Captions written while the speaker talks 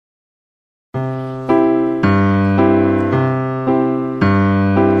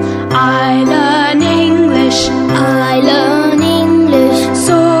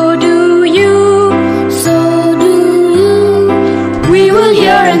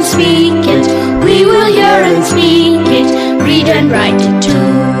can speak it. Read and write it too.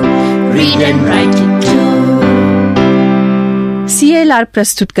 Read and write it too. CLR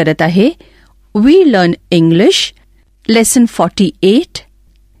प्रस्तुत करत आहे we learn English lesson 48.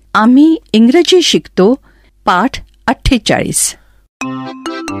 आम्ही इंग्रजी शिकतो पाठ 48.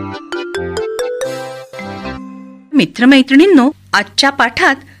 मित्रमैत्रिणींनो, आजच्या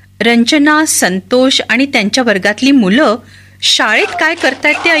पाठात रंजना, संतोष आणि त्यांच्या वर्गातली मुलं शाळेत काय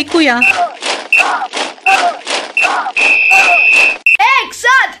करतायत ते ऐकूया. एक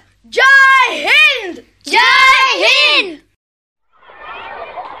साथ जय हिंद. जय हिंद.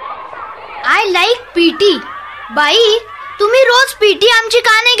 I like PT. बाई, तुम्ही रोज पीटी आमची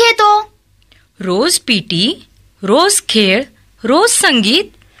का नाही घेतो? रोज पीटी, रोज खेळ, रोज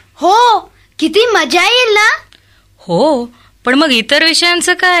संगीत. हो, किती मजा येईल ना. हो, पण मग इतर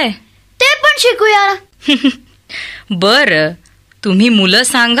विषयांचं काय? ते पण शिकूया. बरं, तुम्ही मुलं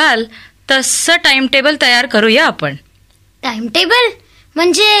सांगाल तसं टाइम टेबल तयार करूया आपण. टाइम टेबल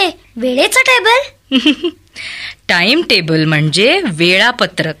म्हणजे वेळेचं टेबल? टाइम टेबल म्हणजे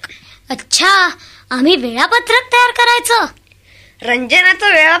वेळापत्रक. अच्छा, आम्ही वेळापत्रक तयार करायचं.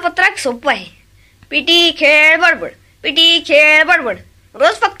 रंजनाचं वेळापत्रक सोपं आहे. पीटी खेळ बडबड, पीटी खेळ बडबड.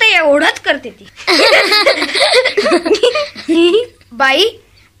 रोज फक्त एवढंच करते ती. बाई,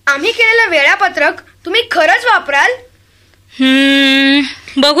 आम्ही केलेलं वेळापत्रक तुम्ही खरंच वापराल?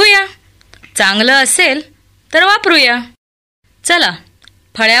 बघूया. चांगलं असेल तर वापरूया. चला,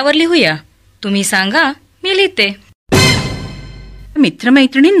 फळ्यावर लिहूया. तुम्ही सांगा, मी लिहिते.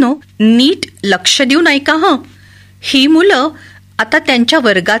 मित्रमैत्रिणींनो, नीट लक्ष देऊन ऐका हं. ही मुलं आता त्यांच्या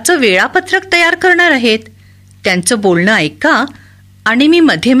वर्गाचं वेळापत्रक तयार करणार आहेत. त्यांचं बोलणं ऐका आणि मी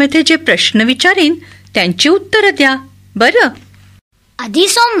मध्ये मध्ये जे प्रश्न विचारीन त्यांची उत्तरं द्या. बरं? आधी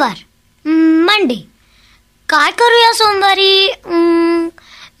सोमवार, मंडे. काय करूया सोमवारी?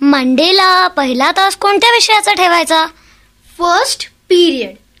 मंडेला पहिला तास कोणत्या विषयाचा ठेवायचा? फर्स्ट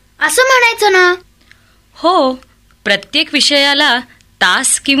पिरियड असं म्हणायचं ना? हो, प्रत्येक विषयाला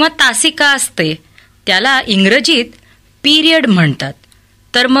तास किंवा तासिका असते. त्याला इंग्रजीत पिरियड म्हणतात.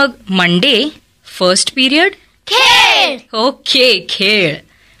 तर मग मंडे फर्स्ट पिरियड. खेळ. ओके, खेळ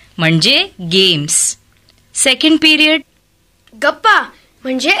म्हणजे गेम्स. सेकंड पिरियड गप्पा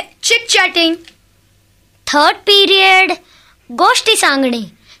म्हणजे चिट चॅटिंग. थर्ड पिरियड गोष्टी सांगणे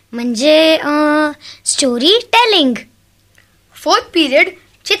म्हणजे स्टोरी टेलिंग. फोर्थ पिरियड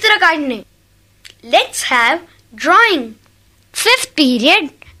चित्र काढणे. Let's have drawing. Fifth period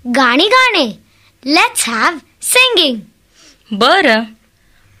गाणी गाणे. Let's have singing. बरं,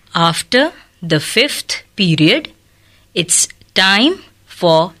 after the fifth period it's time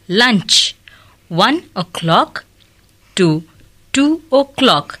for lunch. 1 o'clock to 2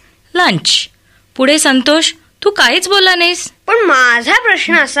 o'clock lunch. पुढे संतोष, तू काहीच बोलला नाहीस. पण माझा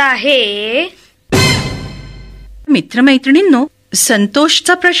प्रश्न असा आहे. मित्रमैत्रिणींनो,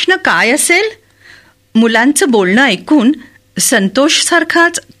 संतोषचा प्रश्न काय असेल? मुलांचं बोलणं ऐकून संतोष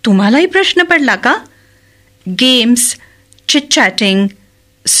सारखाच तुम्हालाही प्रश्न पडला का? Games, chit chatting,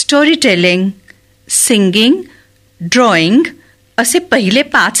 story telling, singing, drawing असे पहिले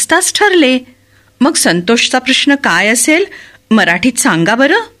 5 तास ठरले. मग संतोषचा प्रश्न काय असेल मराठीत सांगा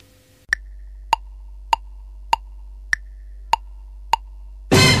बरं.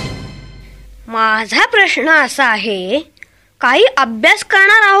 माझा प्रश्न असा आहे, काही अभ्यास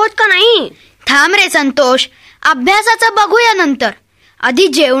करणार आहोत का नाही? थांब रे संतोष, अभ्यासाचं बघूया नंतर. आधी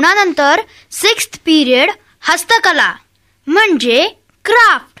जेवणानंतर 6th पिरियड हस्तकला म्हणजे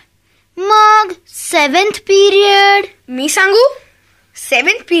क्राफ्ट. मग 7th पिरियड मी सांगू?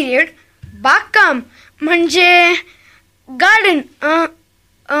 7th पिरियड बागकाम म्हणजे गार्डन.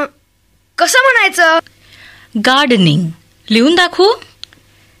 कसं म्हणायचं? गार्डनिंग. लिहून दाखवू.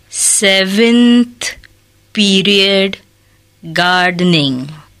 7th period gardening.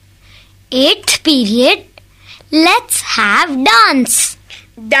 8th period let's have dance.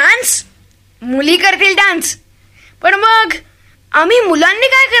 Dance? मुली करतील डान्स. पण मग आम्ही मुलांनी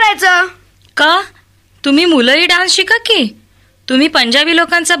काय करायचं? का? तुम्ही मुलंही डान्स शिका की. तुम्ही पंजाबी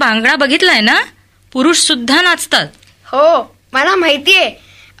लोकांचा भांगडा बघितलाय ना? पुरुष सुद्धा नाचतात. हो, मला माहितीये.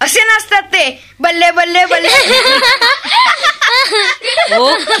 असे नाचतात ते, बल्ले बल्ले बल्ले.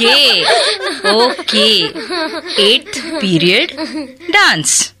 Okay okay. 8th period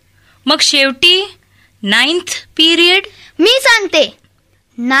dance. मग शेवटी 9th पिरियड. मी सांगते.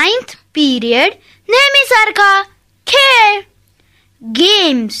 9th पिरियड नेहमीसारखा खेळ.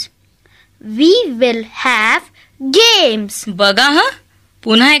 Games. We will have games. बघा हं,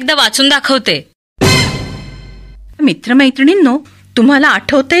 पुन्हा एकदा वाचून दाखवते. मित्रमैत्रिणींनो, तुम्हाला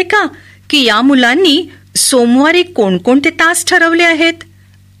आठवतंय का की या मुलांनी सोमवारी कोणकोणते तास ठरवले आहेत?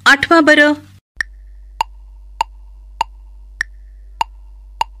 आठवा बरं.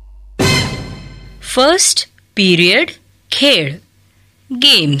 फर्स्ट पिरियड खेळ,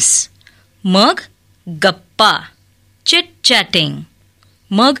 गेम्स, मग गप्पा, चिट चॅटिंग,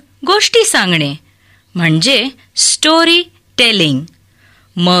 मग गोष्टी सांगणे म्हणजे स्टोरी टेलिंग,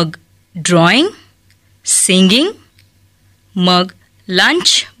 मग ड्रॉइंग, सिंगिंग, मग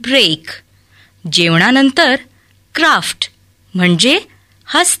लंच ब्रेक, जेवणानंतर क्राफ्ट म्हणजे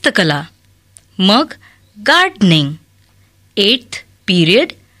हस्तकला, मग गार्डनिंग, 8th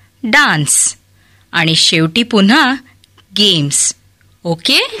पिरियड डान्स आणि शेवटी पुन्हा गेम्स.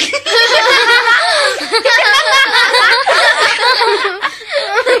 ओके?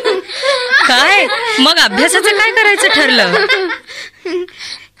 काय मग अभ्यासाचं काय करायचं ठरलं?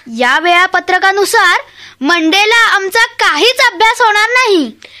 या वेळापत्रकानुसार मंडेला आमचा काहीच अभ्यास होणार नाही.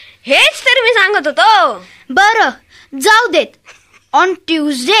 हेच तर मी सांगत होतो. बरं, जाऊ देत. ऑन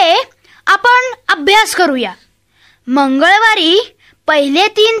ट्यूजडे आपण अभ्यास करूया. मंगळवारी पहिले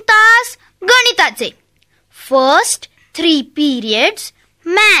 3 तास गणिताचे, फर्स्ट 3 पिरियड्स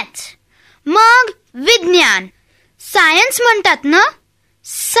मॅथ्स, मग विज्ञान, सायन्स म्हणतात ना,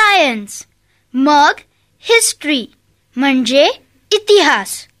 सायन्स, मग हिस्ट्री म्हणजे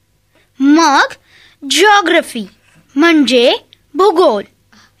इतिहास, मग जिओग्राफी म्हणजे भूगोल,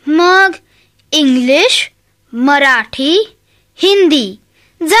 मग इंग्लिश, मराठी, हिंदी.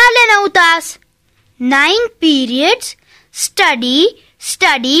 झाले 9 तास. 9 periods study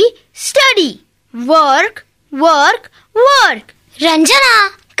study study, work work work. Ranjana,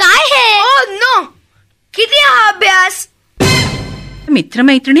 काय हे? ओ नो, किती हा अभ्यास?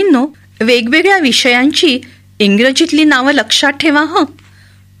 मित्रमैत्रिणींनो, वेगवेगळ्या विषयांची इंग्रजीतली नावं लक्षात ठेवा हं.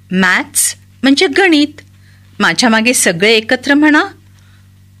 मॅथ्स म्हणजे गणित. माझ्या मागे सगळे एकत्र म्हणा,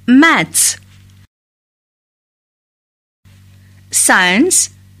 मॅथ्स. सायन्स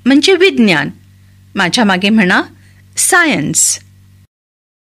म्हणजे विज्ञान. माझ्या मागे म्हणा, सायन्स.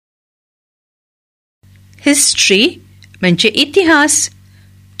 हिस्ट्री म्हणजे इतिहास.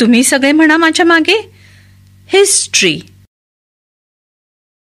 तुम्ही सगळे म्हणा माझ्या मागे, हिस्ट्री.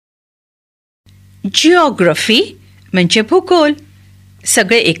 जिओग्राफी म्हणजे भूगोल.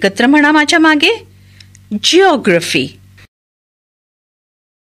 सगळे एकत्र म्हणा माझ्या मागे, जिओग्राफी.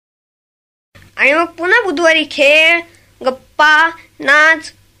 आणि मग पुन्हा बुधवारी खेळ, गप्पा,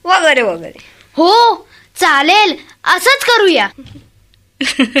 नाच वगैरे वगैरे. हो, चालेल, असंच करूया.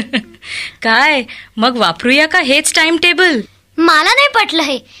 काय मग वापरूया का हेच टाइम टेबल? मला नाही पटलं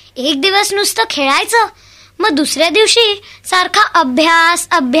हे. एक दिवस नुसतं खेळायचं, मग दुसऱ्या दिवशी सारखा अभ्यास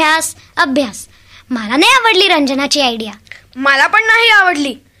अभ्यास अभ्यास. मला नाही आवडली रंजनाची आयडिया. मला पण नाही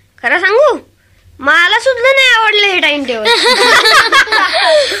आवडली. खरं सांगू, मला सुद्धा नाही आवडलं हे टाइम टेबल.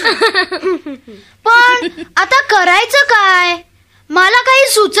 पण आता करायचं काय? मला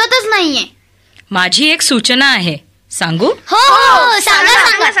काही सुचतच नाहीये. माझी एक सूचना आहे, सांगू? हो हो, सांगा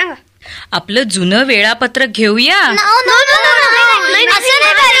सांगा. सांगा. आपलं जुनं वेळापत्रक घेऊया.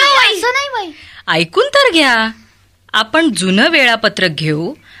 असं नाही बाई. ऐकून तर घ्या. आपण जुनं वेळापत्रक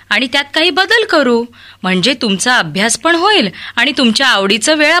घेऊ आणि त्यात काही बदल करू, म्हणजे तुमचा अभ्यास पण होईल आणि तुमच्या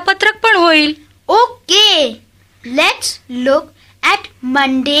आवडीचं वेळापत्रक पण होईल. Okay, let's look at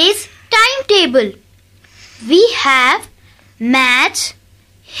Mondays time table. We have maths,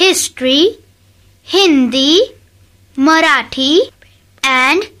 history, Hindi, Marathi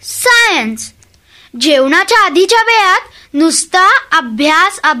and science. जेवणाच्या आधीच्या वेळात नुसता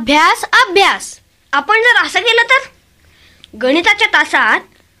अभ्यास अभ्यास अभ्यास. आपण जर असं केलं तर गणिताच्या तासात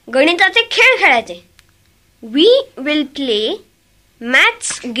गणिताचे खेळ खेळायचे. We will play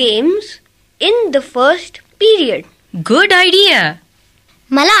maths games in the first period. Good idea.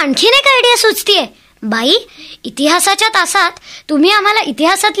 मला आणखीन एक आयडिया सुचतीये. बाई, इतिहासाच्या तासात तुम्ही आम्हाला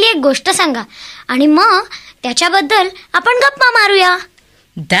इतिहासातली एक गोष्ट सांगा आणि मग त्याच्याबद्दल आपण गप्पा मारूया.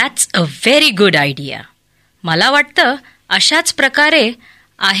 That's a very good idea. मला वाटतं अशाच प्रकारे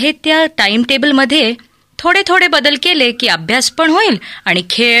आहे त्या टाइम टेबलमध्ये थोडे थोडे बदल केले की अभ्यास पण होईल आणि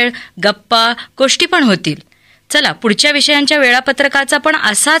खेळ, गप्पा, गोष्टी पण होतील. चला, पुढच्या विषयांच्या वेळापत्रकाचा पण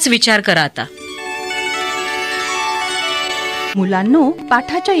असाच विचार करा आता. मुलांनो,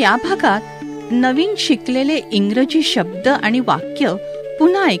 पाठाच्या या भागात नवीन शिकलेले इंग्रजी शब्द आणि वाक्य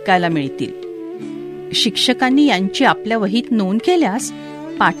पुन्हा ऐकायला मिळतील. शिक्षकांनी यांची आपल्या वहीत नोंद केल्यास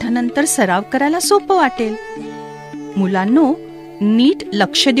पाठानंतर सराव करायला सोपं वाटेल. मुलांनो, नीट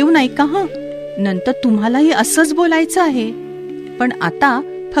लक्ष देऊन ऐका हं. नंतर तुम्हालाही असंच बोलायचं आहे, पण आता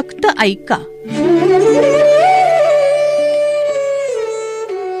फक्त ऐका.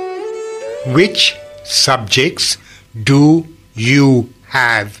 Which subjects do you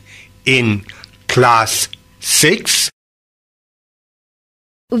have in class 6?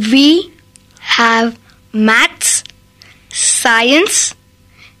 We have maths, science,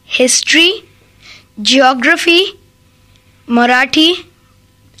 history, geography, Marathi,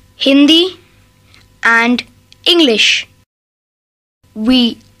 Hindi, and English.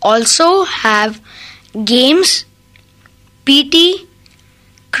 We also have games, PT,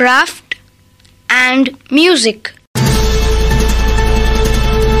 craft, and music.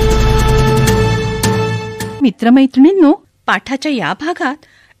 मित्रमैत्रिणींनो, पाठाच्या या भागात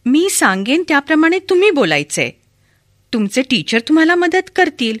मी सांगेन त्याप्रमाणे तुम्ही बोलायचे. तुमचे टीचर तुम्हाला मदत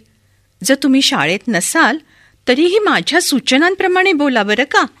करतील. जर तुम्ही शाळेत नसाल तरीही माझ्या सूचनांप्रमाणे बोला बरं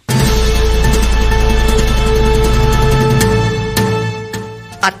का.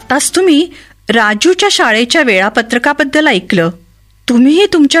 आत्ताच तुम्ही राजूच्या शाळेच्या वेळापत्रकाबद्दल ऐकलं. तुम्हीही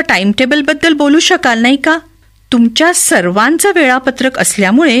तुमच्या टाइम टेबलबद्दल बोलू शकाल नाही का. तुमच्या सर्वांचं वेळापत्रक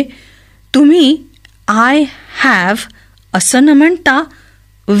असल्यामुळे तुम्ही आय हॅव असं न म्हणता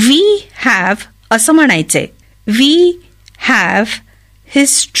वी हॅव असं म्हणायचंय. We have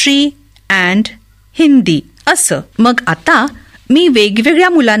history and Hindi असं. मग आता मी वेगवेगळ्या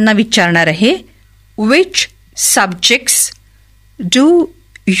मुलांना विचारणार आहे, which subjects do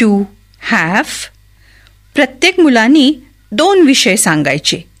you have. प्रत्येक मुलांनी 2 विषय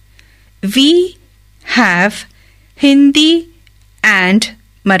सांगायचे. We have Hindi and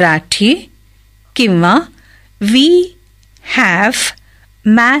Marathi किंवा we have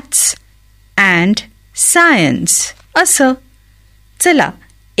maths and science असं. चला,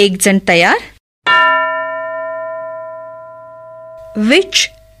 एक जण तयार. Which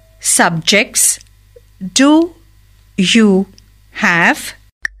subjects do you have.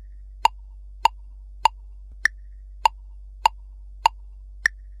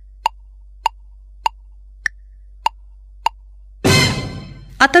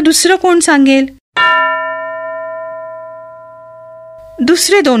 आता दुसरं कोण सांगेल.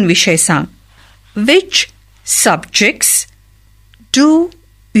 दुसरे 2 विषय सांग. Which subjects do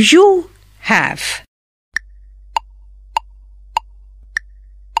you have.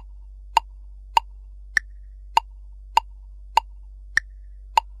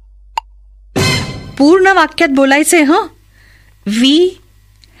 पूर्ण वाक्यात बोलायचे हं. We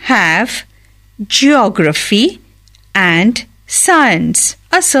have geography and science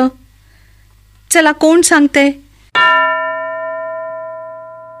असं. चला, कोण सांगते.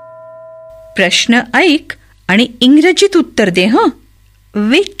 प्रश्न ऐक आणि इंग्रजीत उत्तर दे हं.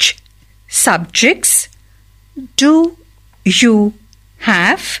 Which subjects do you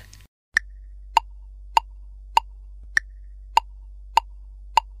have.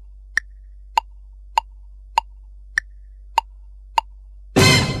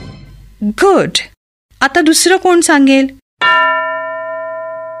 Good. आता दुसरं कोण सांगेल.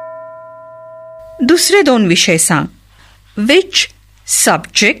 दुसरे 2 विषय सांग. Which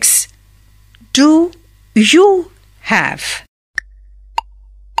subjects do you have.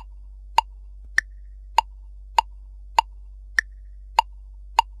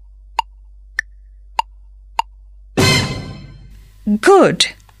 Good.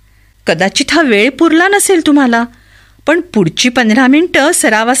 कदाचित हा वेळ पुरला नसेल तुम्हाला, पण पुढची 15 मिनिटं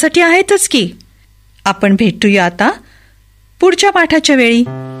सरावासाठी आहेतच की. आपण भेटूया आता पुढच्या पाठाच्या वेळी.